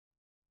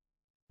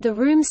The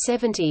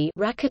RM-70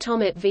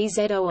 Raketomet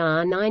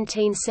VZOR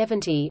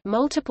 1970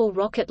 multiple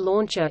rocket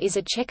launcher is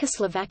a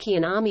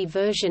Czechoslovakian Army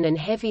version and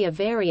heavier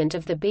variant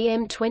of the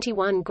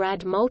BM-21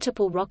 Grad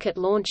multiple rocket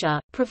launcher,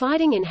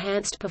 providing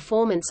enhanced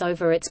performance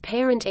over its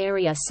parent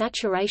area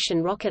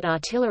saturation rocket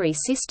artillery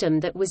system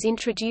that was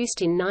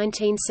introduced in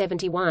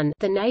 1971.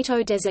 The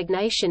NATO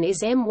designation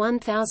is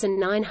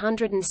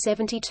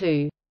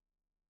M1972.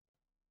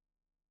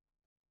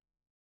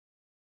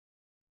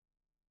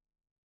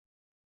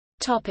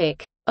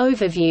 Topic.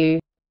 Overview.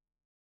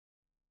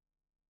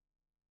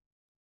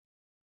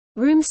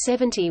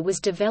 RM-70 was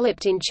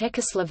developed in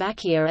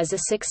Czechoslovakia as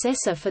a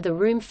successor for the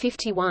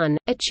RM-51,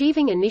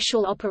 achieving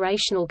initial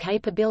operational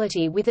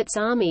capability with its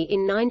army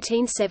in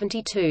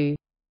 1972.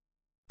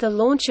 The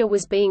launcher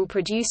was being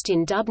produced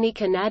in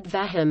Dubnica nad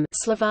Váhom,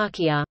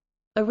 Slovakia.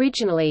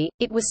 Originally,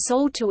 it was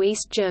sold to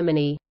East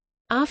Germany.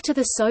 After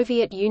the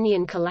Soviet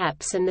Union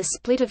collapse and the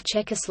split of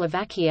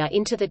Czechoslovakia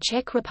into the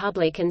Czech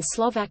Republic and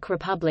Slovak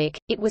Republic,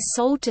 it was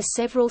sold to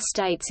several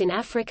states in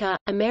Africa,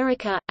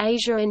 America,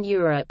 Asia and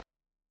Europe.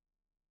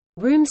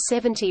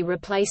 RM-70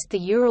 replaced the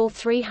Ural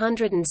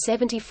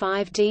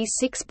 375D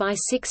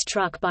 6x6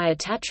 truck by a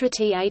Tatra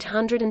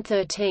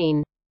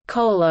T813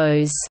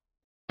 Kolos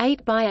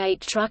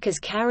 8x8 truck as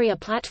carrier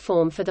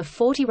platform for the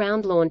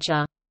 40-round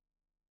launcher.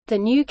 The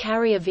new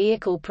carrier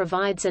vehicle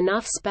provides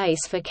enough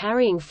space for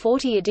carrying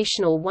 40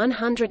 additional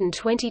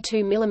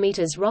 122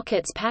 mm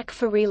rockets pack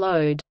for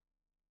reload.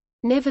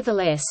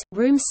 Nevertheless,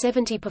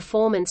 RM-70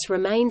 performance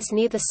remains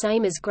near the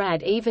same as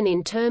Grad even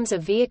in terms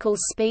of vehicle's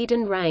speed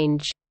and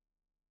range.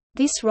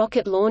 This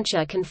rocket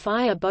launcher can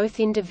fire both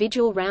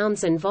individual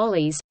rounds and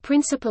volleys,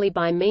 principally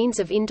by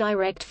means of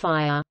indirect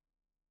fire.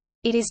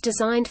 It is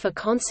designed for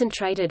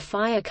concentrated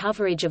fire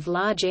coverage of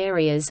large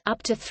areas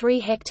up to 3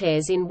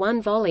 hectares in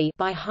one volley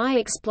by high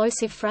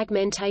explosive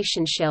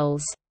fragmentation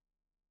shells.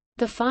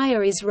 The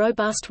fire is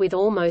robust with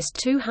almost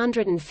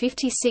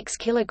 256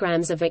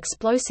 kg of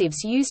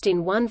explosives used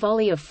in one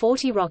volley of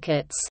 40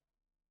 rockets.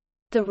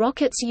 The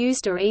rockets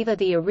used are either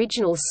the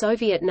original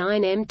Soviet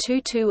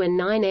 9M22 and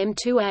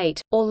 9M28,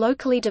 or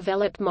locally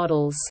developed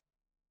models.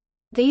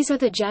 These are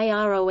the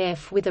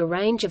JROF with a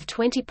range of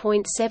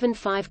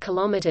 20.75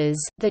 km,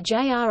 the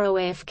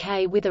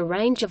JROF-K with a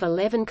range of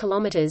 11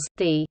 km,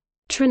 the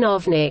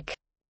Trinovnik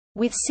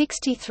with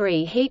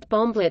 63 heat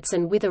bomblets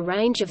and with a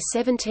range of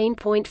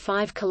 17.5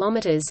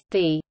 km,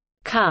 the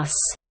Kus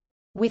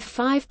with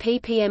 5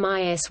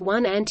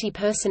 ppm-1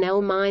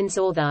 anti-personnel mines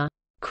or the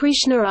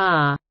Krishna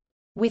R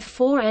with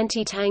 4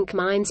 anti-tank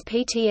mines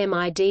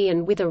PTMID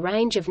and with a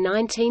range of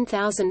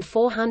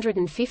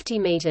 19,450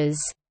 meters.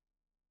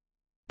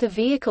 The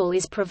vehicle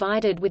is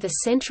provided with a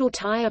central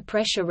tire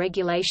pressure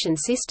regulation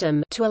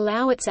system to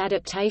allow its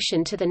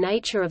adaptation to the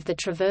nature of the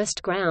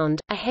traversed ground,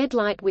 a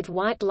headlight with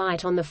white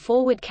light on the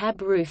forward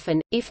cab roof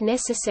and, if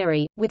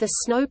necessary, with a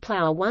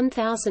snowplow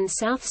 1,000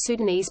 South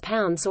Sudanese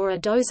pounds or a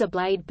dozer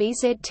blade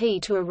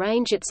BZT to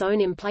arrange its own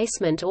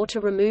emplacement or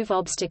to remove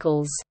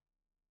obstacles.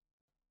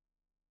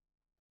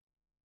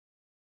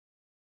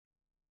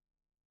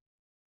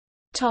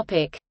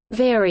 Topic: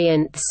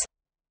 Variants.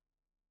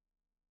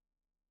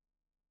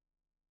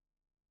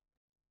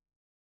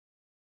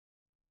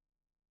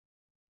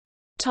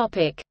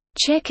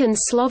 Czech and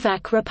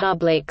Slovak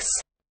republics.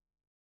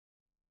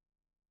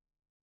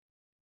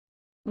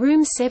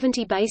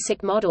 RM-70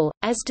 basic model,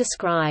 as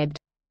described.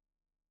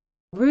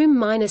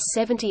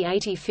 RM-70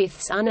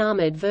 85th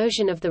unarmored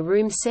version of the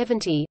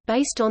RM-70,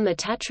 based on the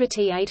Tatra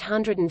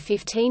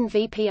T815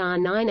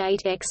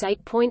 VPR98X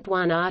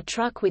 8.1R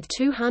truck with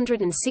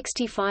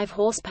 265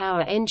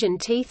 horsepower engine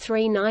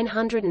T3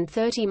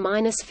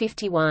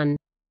 930-51.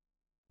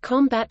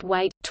 Combat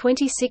weight,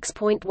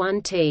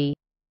 26.1 t.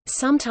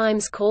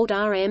 Sometimes called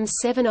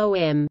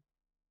RM-70M.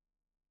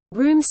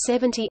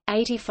 RM-70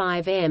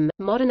 85M,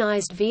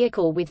 modernized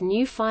vehicle with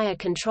new fire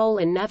control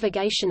and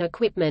navigation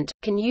equipment,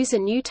 can use a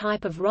new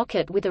type of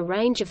rocket with a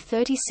range of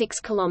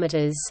 36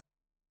 km.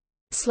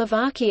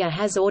 Slovakia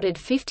has ordered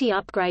 50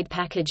 upgrade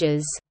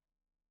packages.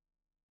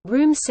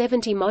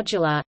 RM-70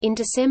 modular. In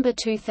December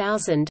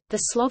 2000, the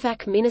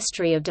Slovak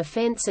Ministry of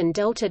Defense and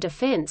Delta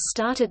Defense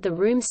started the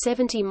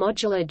RM-70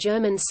 modular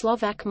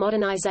German-Slovak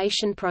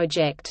modernization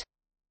project.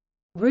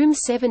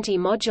 RM-70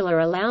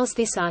 modular allows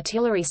this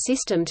artillery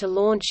system to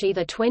launch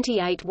either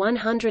 28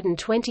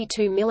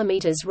 122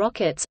 mm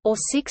rockets, or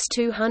 6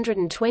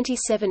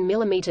 227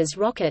 mm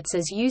rockets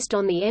as used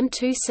on the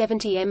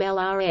M270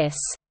 MLRS.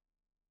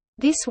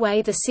 This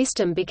way the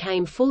system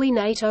became fully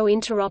NATO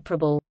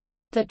interoperable.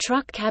 The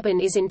truck cabin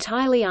is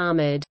entirely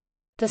armored.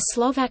 The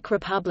Slovak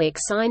Republic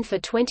signed for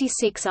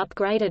 26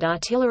 upgraded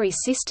artillery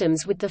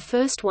systems with the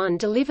first one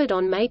delivered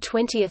on May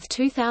 20,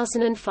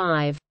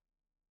 2005.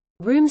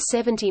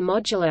 RM-70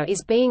 modular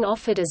is being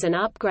offered as an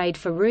upgrade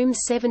for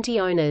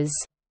RM-70 owners.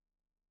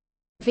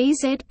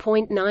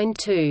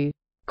 VZ.92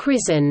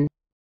 Krizan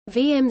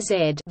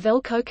VMZ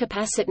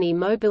Velkokapacitny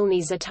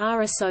mobilny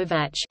Zatara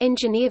Sovach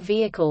engineer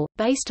vehicle,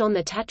 based on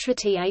the Tatra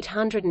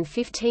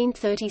T815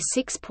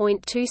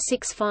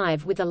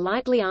 36.265 with a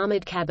lightly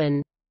armored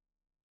cabin.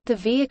 The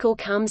vehicle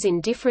comes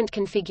in different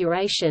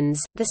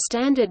configurations, the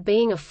standard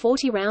being a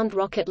 40-round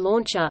rocket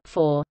launcher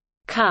for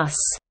Kuss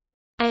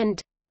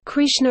and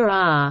Krishna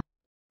R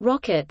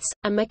rockets,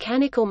 a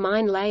mechanical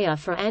mine layer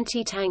for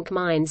anti-tank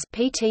mines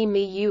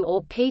PT-MU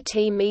or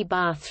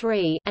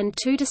PT-ME-3, and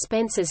 2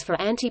 dispensers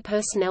for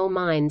anti-personnel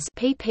mines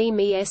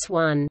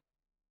PP-ME-S1.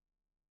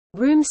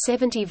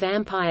 RM-70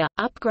 Vampire –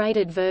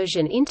 upgraded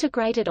version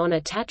integrated on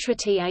a Tatra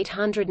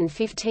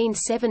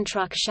T815-7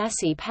 truck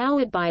chassis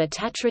powered by a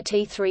Tatra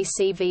T3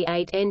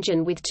 CV8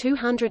 engine with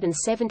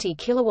 270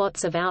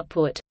 kW of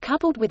output,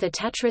 coupled with a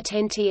Tatra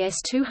 10TS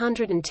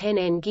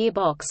 210N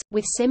gearbox,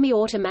 with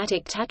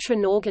semi-automatic Tatra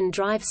Norgan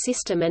drive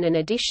system and an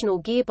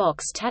additional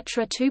gearbox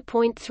Tatra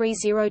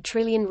 2.30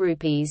 trillion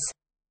rupees.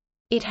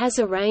 It has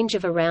a range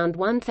of around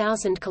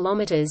 1,000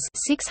 km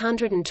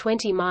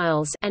 (620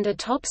 miles) and a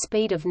top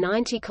speed of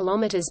 90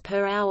 km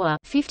per hour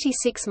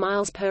 (56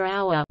 miles per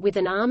hour) with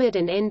an armored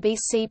and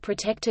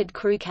NBC-protected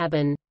crew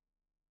cabin.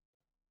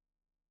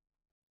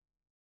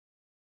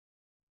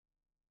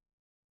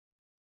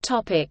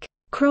 Topic: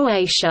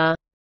 Croatia.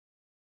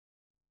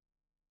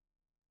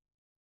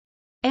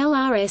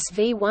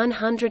 LRSV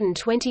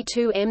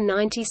 122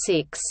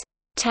 M96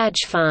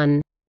 Tajfun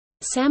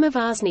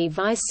Samovazni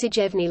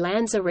Vizsijevny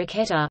Lanza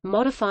Raketa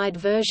modified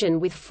version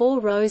with 4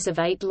 rows of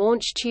 8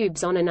 launch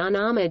tubes on an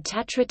unarmored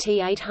Tatra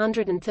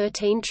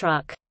T813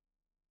 truck.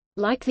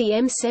 Like the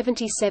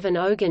M77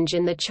 Ogange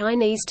and the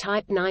Chinese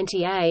Type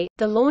 90A,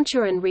 the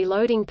launcher and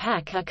reloading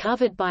pack are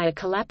covered by a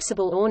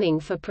collapsible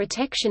awning for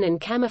protection and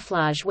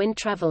camouflage when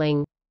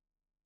traveling.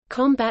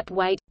 Combat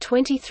weight,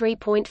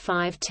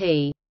 23.5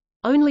 t.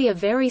 Only a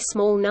very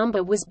small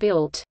number was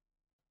built.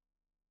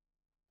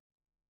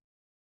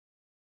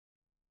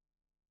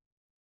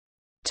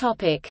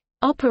 Topic: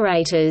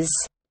 Operators.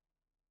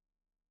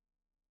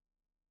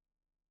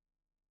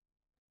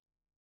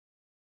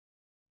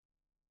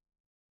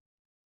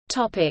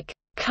 Topic: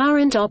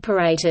 Current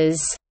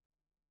operators.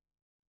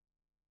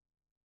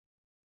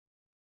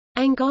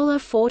 Angola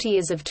 40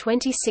 as of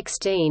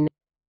 2016.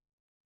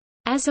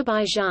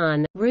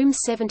 Azerbaijan,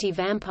 RM-70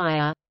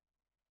 Vampire.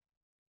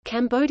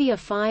 Cambodia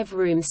 5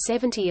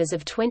 RM-70 as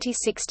of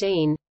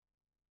 2016.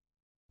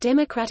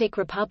 Democratic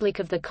Republic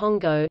of the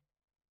Congo.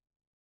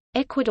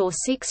 Ecuador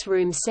 6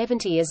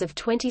 RM-70 as of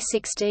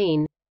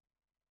 2016.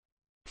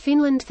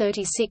 Finland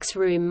 36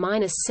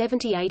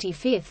 RM-70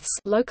 85ths,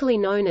 locally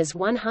known as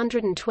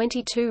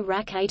 122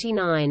 RAK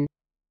 89.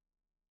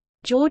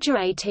 Georgia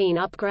 18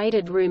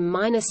 upgraded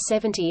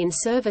RM-70 in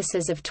service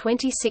as of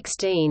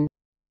 2016.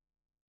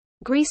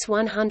 Greece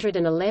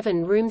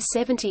 111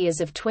 RM-70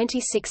 as of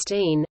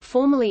 2016,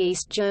 formerly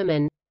East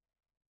German.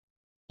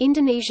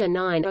 Indonesia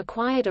 9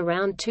 acquired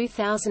around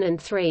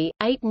 2003,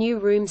 8 new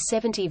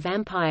RM-70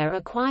 Vampire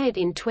acquired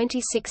in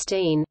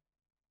 2016.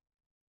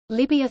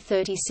 Libya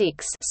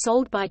 36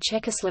 sold by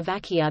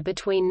Czechoslovakia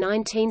between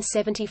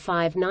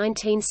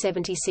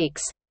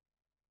 1975–1976.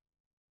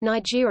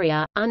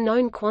 Nigeria,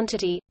 unknown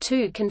quantity,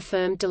 2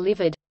 confirmed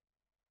delivered.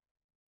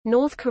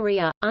 North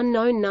Korea,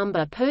 unknown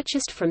number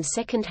purchased from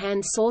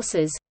second-hand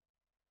sources.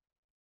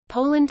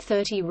 Poland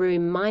 30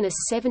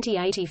 RM-70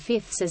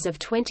 85ths as of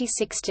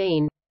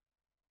 2016.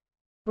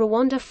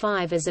 Rwanda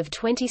 5 as of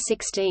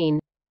 2016.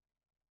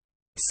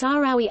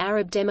 Sahrawi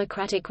Arab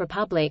Democratic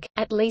Republic,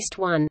 at least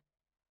 1.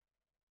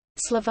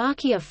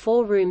 Slovakia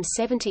 4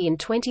 RM-70 and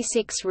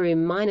 26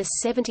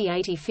 RM-70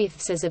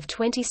 85ths as of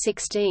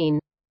 2016.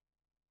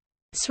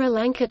 Sri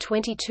Lanka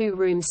 22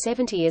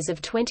 RM-70 as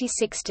of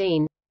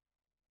 2016.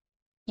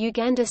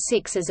 Uganda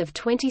 6 as of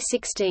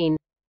 2016.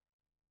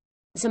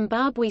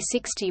 Zimbabwe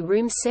 60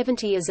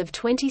 RM-70 as of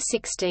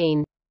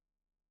 2016.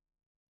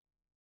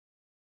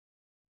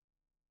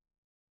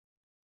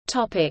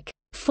 Topic: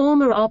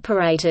 Former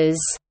operators.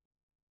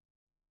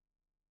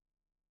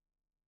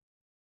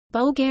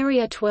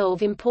 Bulgaria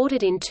 12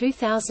 imported in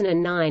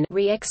 2009,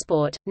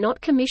 re-export, not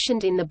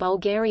commissioned in the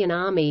Bulgarian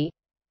Army.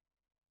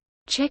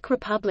 Czech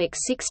Republic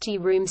 60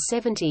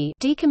 RM-70,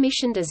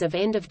 decommissioned as of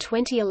end of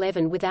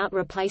 2011 without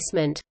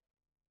replacement.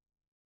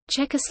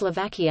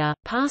 Czechoslovakia,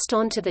 passed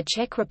on to the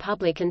Czech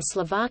Republic and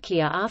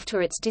Slovakia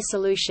after its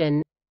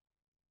dissolution.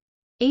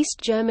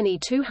 East Germany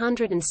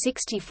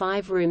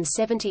 265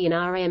 RM-70 and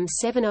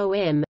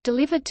RM-70M,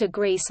 delivered to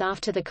Greece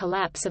after the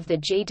collapse of the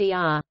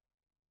GDR.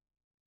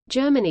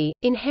 Germany,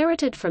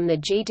 inherited from the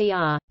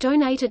GDR,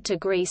 donated to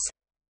Greece.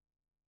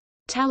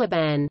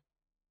 Taliban.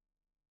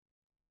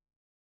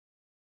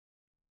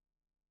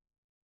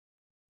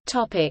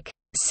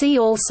 See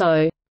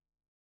also: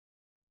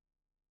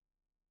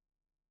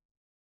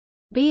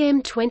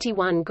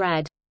 BM-21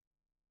 Grad,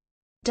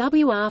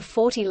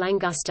 WR-40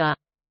 Languster,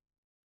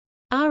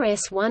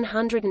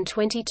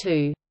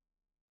 RS-122.